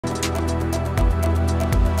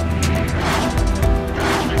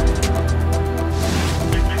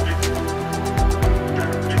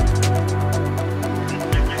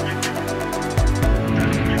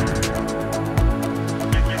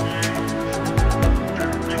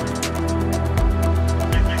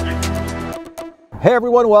Hey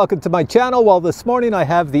everyone, welcome to my channel. Well, this morning I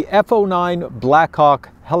have the F09 Black Hawk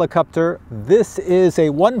helicopter. This is a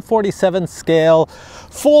 1/47 scale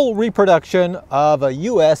full reproduction of a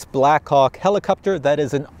US Black Hawk helicopter that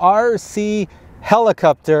is an RC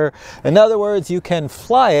helicopter. In other words, you can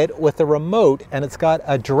fly it with a remote, and it's got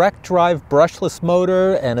a direct drive brushless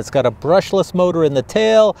motor, and it's got a brushless motor in the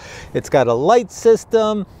tail. It's got a light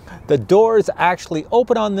system. The doors actually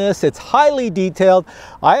open on this. It's highly detailed.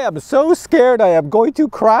 I am so scared I am going to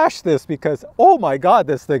crash this because, oh my God,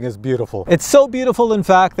 this thing is beautiful. It's so beautiful, in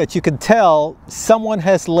fact, that you can tell someone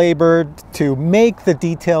has labored to make the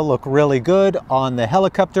detail look really good on the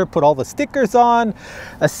helicopter, put all the stickers on,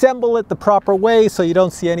 assemble it the proper way so you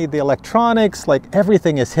don't see any of the electronics, like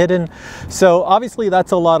everything is hidden. So obviously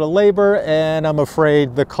that's a lot of labor, and I'm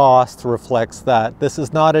afraid the cost reflects that. This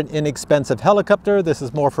is not an inexpensive helicopter. This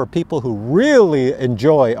is more for people who really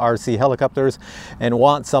enjoy RC helicopters and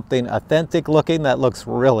want something authentic looking that looks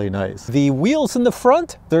really nice. The wheels in the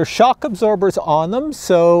front, there's shock absorbers on them,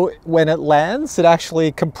 so when it lands it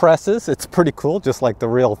actually compresses. It's pretty cool, just like the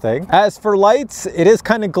real thing. As for lights, it is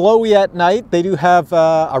kind of glowy at night. They do have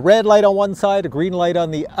a red light on one side, a green light on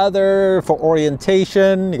the other for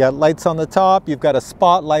orientation. You got lights on the top, you've got a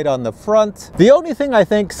spotlight on the front. The only thing I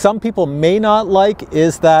think some people may not like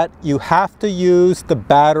is that you have to use the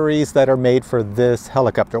batteries that are made for this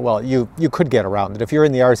helicopter. Well, you could get around it. If you're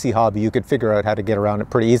in the RC hobby, you could figure out how to get around it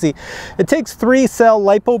pretty easy. It takes 3-cell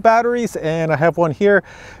LiPo batteries, and I have one here.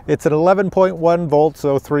 It's an 11.1 volt,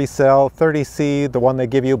 so 3-cell, 30C, the one they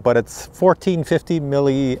give you, but it's 1450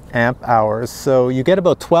 milliamp hours. So you get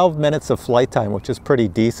about 12 minutes of flight time, which is pretty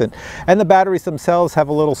decent. And the batteries themselves have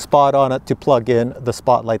a little spot on it to plug in the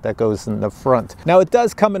spotlight that goes in the front. Now, it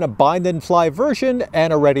does come in a bind and fly version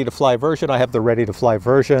and a ready to fly version. I have the ready to fly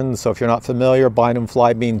version. So if you're not familiar, bind and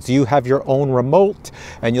fly means you have your own remote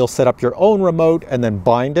and you'll set up your own remote and then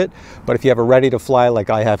bind it. But if you have a ready to fly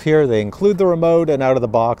like I have here, they include the remote, and out of the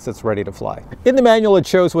box it's ready to fly. In the manual it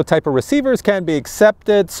shows what type of receivers can be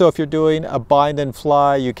accepted. So if you're doing a bind and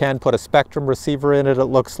fly, you can put a Spectrum receiver in it, it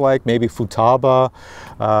looks like, maybe Futaba,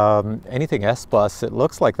 anything S-Bus, it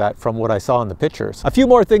looks like that from what I saw in the pictures. A few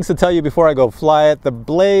more things to tell you before I go fly it. The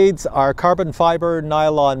blades are carbon fiber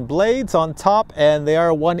nylon blades on top, and they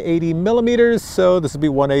are 180 millimeters, so this would be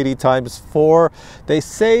 180 times 4. They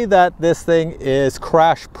say that this thing is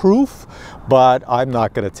crash proof, but I'm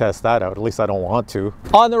not going to test that out. At least I don't want to.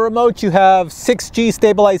 On the remote you have 6G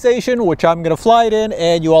stabilization, which I'm going to fly it in,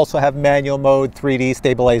 and you also have manual mode 3D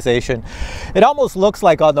stabilization. It almost looks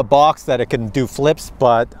like on the box that it can do flips,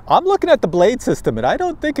 but I'm looking at the blade system and I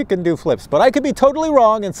don't think it can do flips. But I could be totally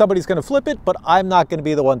wrong and somebody's going to flip it, but I'm not going to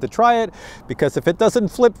be the one to try it, because if it doesn't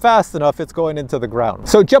flip fast enough, it's going into the ground.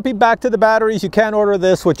 So jumping back to the batteries, you can order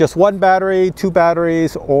this with just one battery, 2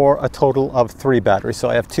 batteries, or a total of 3 batteries. So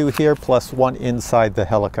I have 2 here plus 1 inside the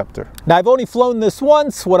helicopter. Now, I've only flown this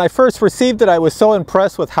once. When I first received it, I was so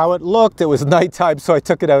impressed with how it looked. It was nighttime, so I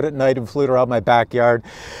took it out at night and flew it around my backyard.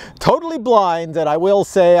 Totally blind, and I will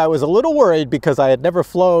say I was a little worried because I had never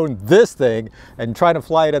flown this thing, and trying to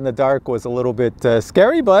fly it in the dark was a little bit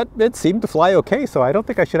scary, but it seemed to fly okay, so I don't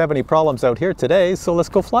think I should have any problems out here today, so let's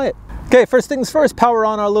go fly it. Okay, first things first, power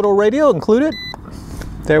on our little radio, include it.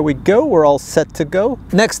 There we go, we're all set to go.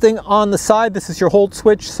 Next thing on the side, this is your hold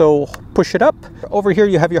switch, so push it up. Over here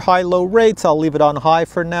you have your high-low rates. I'll leave it on high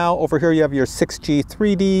for now. Over here you have your 6G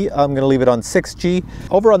 3D. I'm going to leave it on 6G.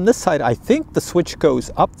 Over on this side, I think the switch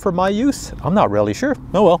goes up for my use. I'm not really sure.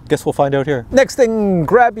 Oh well, guess we'll find out here. Next thing,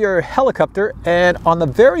 grab your helicopter, and on the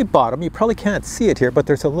very bottom, you probably can't see it here, but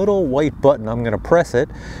there's a little white button. I'm going to press it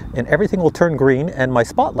and everything will turn green and my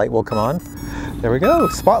spotlight will come on. There we go,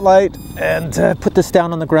 spotlight. And put this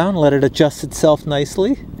down on the ground, let it adjust itself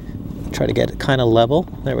nicely. Try to get it kind of level.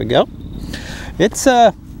 There we go. It's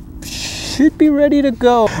should be ready to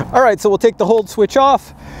go. All right, so we'll take the hold switch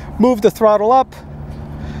off, move the throttle up,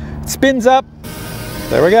 it spins up.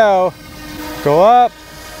 There we go. Go up.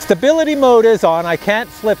 Stability mode is on. I can't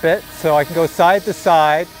flip it, so I can go side to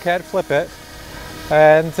side. Can't flip it.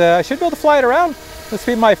 And I should be able to fly it around. This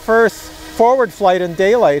will be my first forward flight in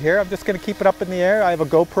daylight here. I'm just going to keep it up in the air. I have a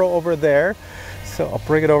GoPro over there, so I'll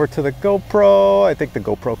bring it over to the GoPro. I think the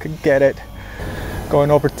GoPro can get it. Going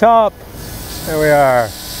over top. There we are.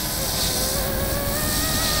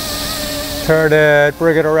 Turn it,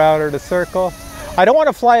 bring it around in a circle. I don't want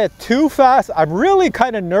to fly it too fast. I'm really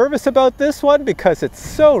kind of nervous about this one because it's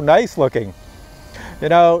so nice looking. You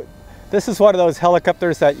know, this is one of those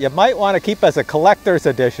helicopters that you might want to keep as a collector's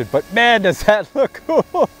edition, but man, does that look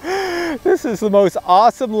cool. This is the most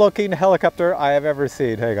awesome looking helicopter I have ever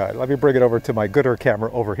seen. Hang on, let me bring it over to my gooder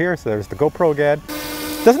camera over here. So there's the GoPro again.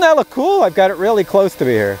 Doesn't that look cool? I've got it really close to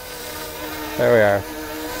me here. There we are.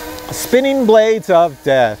 Spinning blades of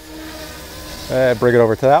death. Bring it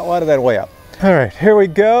over to that one and then way up. All right, here we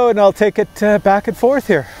go, and I'll take it back and forth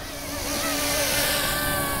here.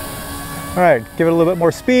 All right, give it a little bit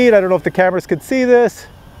more speed. I don't know if the cameras can see this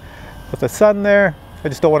with the sun there. I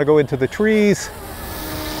just don't want to go into the trees.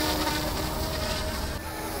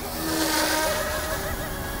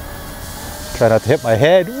 Try not to hit my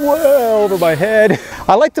head, well over my head.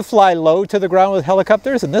 I like to fly low to the ground with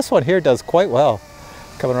helicopters, and this one here does quite well.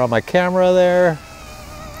 Coming around my camera there.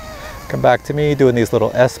 Come back to me, doing these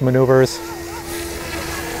little S maneuvers.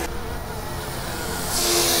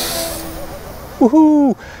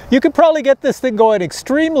 Woohoo! You could probably get this thing going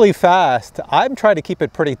extremely fast. I'm trying to keep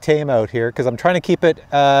it pretty tame out here because I'm trying to keep it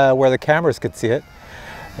where the cameras could see it.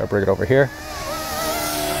 I'll bring it over here.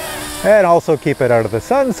 And also keep it out of the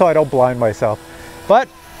sun so I don't blind myself. But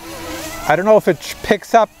I don't know if it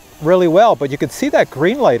picks up really well, but you can see that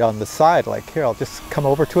green light on the side. Like here, I'll just come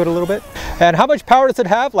over to it a little bit. And how much power does it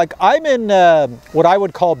have? Like I'm in what I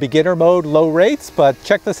would call beginner mode, low rates, but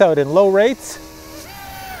check this out, in low rates,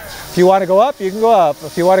 if you want to go up, you can go up.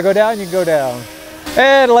 If you want to go down, you can go down.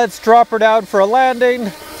 And let's drop her down for a landing.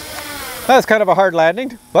 That's kind of a hard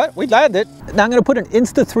landing, but we landed. Now I'm going to put an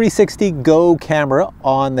Insta360 Go camera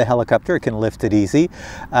on the helicopter. It can lift it easy.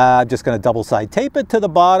 I'm just going to double side tape it to the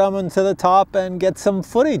bottom and to the top and get some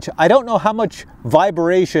footage. I don't know how much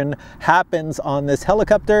vibration happens on this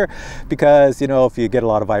helicopter because, you know, if you get a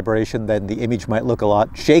lot of vibration, then the image might look a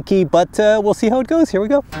lot shaky, but we'll see how it goes. Here we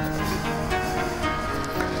go.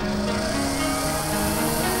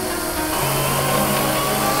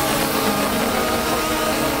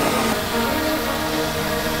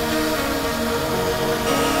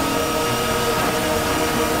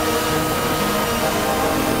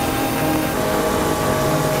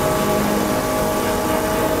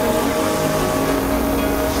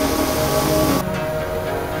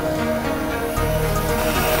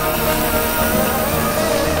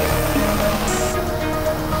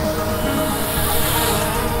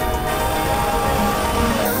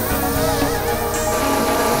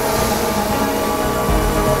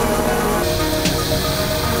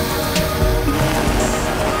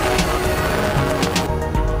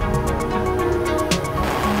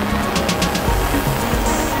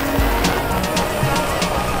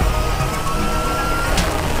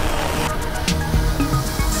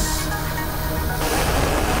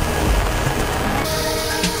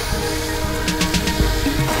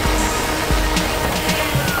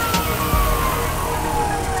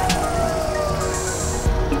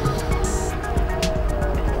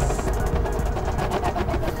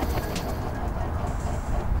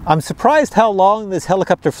 I'm surprised how long this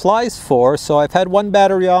helicopter flies for. So I've had one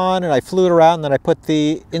battery on and I flew it around, then I put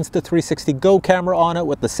the Insta360 Go camera on it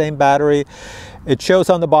with the same battery. It shows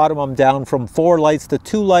on the bottom I'm down from 4 lights to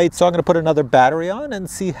 2 lights, so I'm going to put another battery on and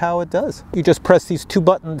see how it does. You just press these 2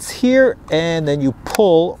 buttons here and then you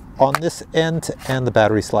pull on this end and the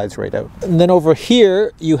battery slides right out. And then over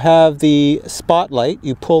here you have the spotlight.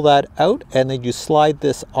 You pull that out and then you slide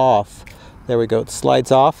this off. There we go, it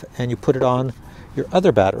slides off and you put it on your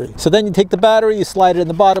other battery. So then you take the battery, you slide it in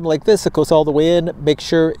the bottom like this, it goes all the way in, make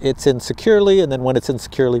sure it's in securely, and then when it's in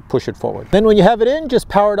securely, push it forward. Then when you have it in, just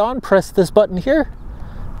power it on, press this button here,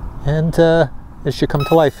 and it should come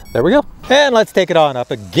to life. There we go. And let's take it on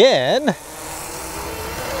up again.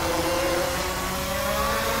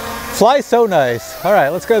 Flies so nice. All right,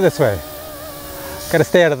 let's go this way. Gotta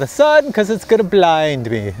stay out of the sun because it's gonna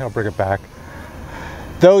blind me. I'll bring it back.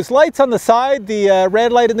 Those lights on the side, the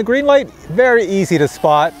red light and the green light, very easy to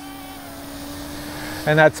spot.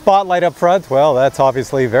 And that spotlight up front, well, that's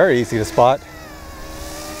obviously very easy to spot.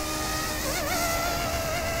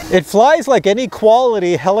 It flies like any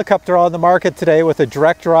quality helicopter on the market today with a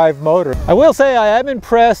direct drive motor. I will say I am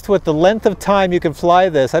impressed with the length of time you can fly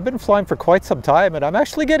this. I've been flying for quite some time and I'm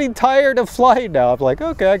actually getting tired of flying now. I'm like,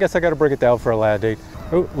 okay, I guess I gotta bring it down for a landing.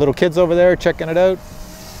 Oh, little kids over there checking it out.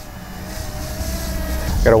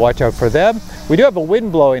 Gotta watch out for them. We do have a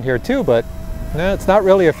wind blowing here too, but no, it's not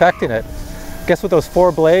really affecting it. I guess with those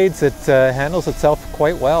 4 blades, it handles itself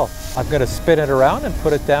quite well. I'm gonna spin it around and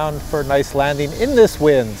put it down for a nice landing in this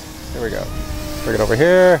wind. There we go. Bring it over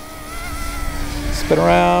here. Spin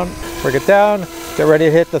around, bring it down. Get ready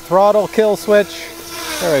to hit the throttle kill switch.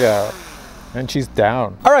 There we go. And she's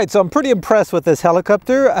down. All right, so I'm pretty impressed with this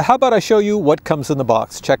helicopter. How about I show you what comes in the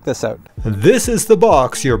box? Check this out. This is the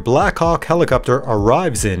box your Black Hawk helicopter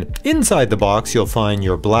arrives in. Inside the box, you'll find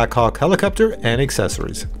your Black Hawk helicopter and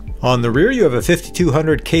accessories. On the rear, you have a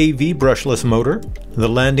 5200 kV brushless motor. The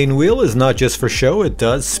landing wheel is not just for show, it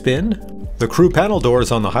does spin. The crew panel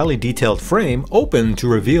doors on the highly detailed frame open to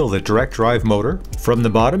reveal the direct drive motor. From the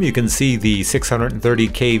bottom you can see the 630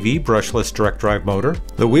 kV brushless direct drive motor.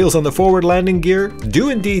 The wheels on the forward landing gear do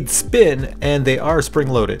indeed spin, and they are spring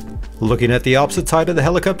loaded. Looking at the opposite side of the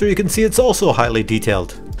helicopter, you can see it's also highly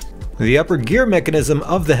detailed. The upper gear mechanism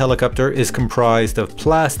of the helicopter is comprised of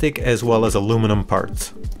plastic as well as aluminum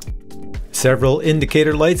parts. Several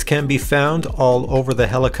indicator lights can be found all over the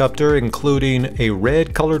helicopter, including a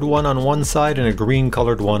red colored one on one side and a green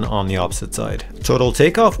colored one on the opposite side. Total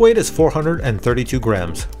takeoff weight is 432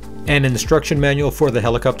 grams. An instruction manual for the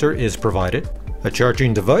helicopter is provided. A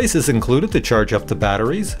charging device is included to charge up the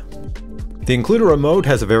batteries. The included remote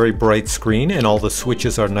has a very bright screen and all the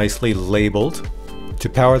switches are nicely labeled. To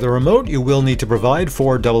power the remote, you will need to provide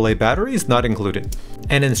 4 AA batteries, not included.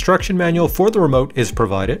 An instruction manual for the remote is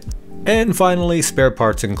provided. And finally, spare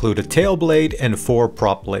parts include a tail blade and 4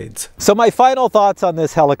 prop blades. So my final thoughts on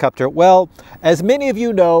this helicopter. Well, as many of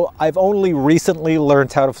you know, I've only recently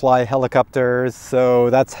learned how to fly helicopters, so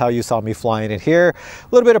that's how you saw me flying it here. A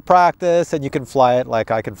little bit of practice and you can fly it like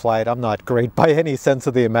I can fly it. I'm not great by any sense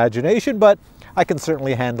of the imagination, but I can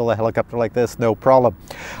certainly handle a helicopter like this, no problem.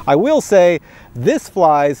 I will say this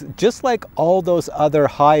flies just like all those other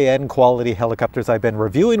high-end quality helicopters I've been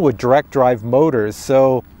reviewing with direct drive motors,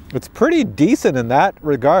 so it's pretty decent in that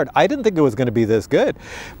regard. I didn't think it was going to be this good,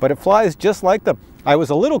 but it flies just like them. I was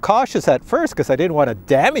a little cautious at first because I didn't want to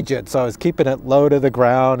damage it, so I was keeping it low to the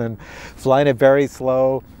ground and flying it very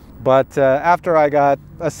slow. But after I got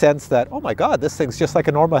a sense that, oh my God, this thing's just like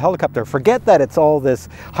a normal helicopter. Forget that it's all this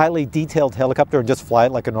highly detailed helicopter and just fly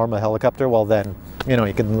it like a normal helicopter. Well then, you know,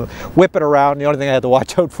 you can whip it around. The only thing I had to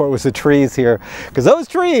watch out for was the trees here, because those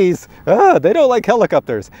trees, they don't like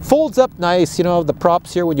helicopters. Folds up nice, you know, the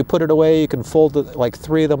props here, when you put it away, you can fold it, like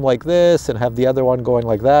 3 of them like this and have the other one going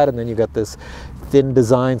like that. And then you got this thin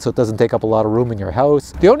design so it doesn't take up a lot of room in your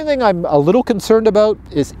house. The only thing I'm a little concerned about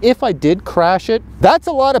is if I did crash it, that's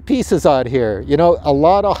a lot of pieces on here, you know, a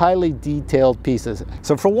lot of highly detailed pieces.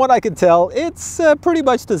 So from what I can tell, it's pretty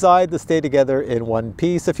much designed to stay together in one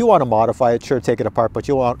piece. If you want to modify it, sure, take it apart, but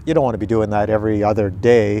you don't want to be doing that every other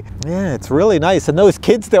day. Yeah, it's really nice. And those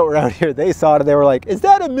kids that were out here, they saw it and they were like, is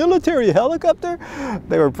that a military helicopter?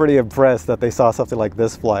 They were pretty impressed that they saw something like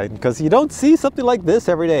this flying, because you don't see something like this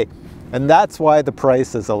every day. And that's why the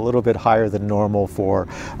price is a little bit higher than normal for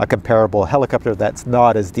a comparable helicopter that's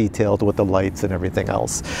not as detailed with the lights and everything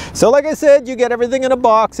else. So like I said, you get everything in a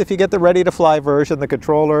box if you get the ready to fly version, the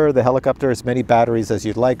controller, the helicopter, as many batteries as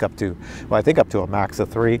you'd like, up to, well, I think up to a max of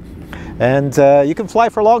 3. And you can fly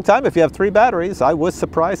for a long time if you have 3 batteries. I was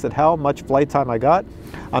surprised at how much flight time I got.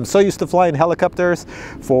 I'm so used to flying helicopters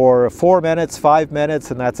for 4 minutes, 5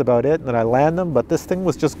 minutes, and that's about it. And then I land them, but this thing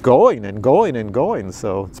was just going and going and going.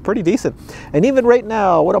 So it's pretty decent. And even right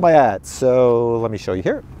now, what am I at? So let me show you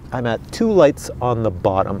here. I'm at 2 lights on the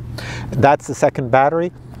bottom. That's the second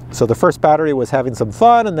battery. So the first battery was having some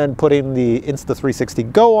fun and then putting the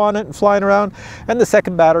Insta360 Go on it and flying around. And the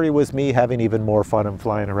second battery was me having even more fun and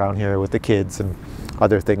flying around here with the kids and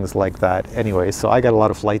other things like that. Anyway, so I got a lot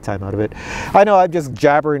of flight time out of it. I know I'm just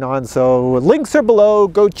jabbering on, so links are below.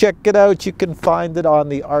 Go check it out. You can find it on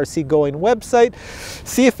the RC Going website.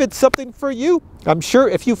 See if it's something for you. I'm sure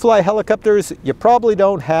if you fly helicopters, you probably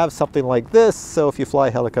don't have something like this. So if you fly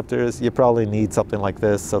helicopters, you probably need something like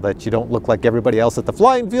this so that you don't look like everybody else at the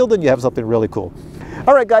flying field and you have something really cool.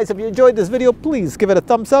 All right, guys, if you enjoyed this video, please give it a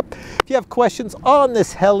thumbs up. If you have questions on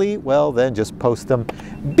this heli, well, then just post them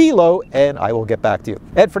below and I will get back to you.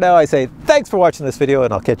 And for now, I say thanks for watching this video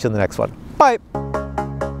and I'll catch you in the next one. Bye.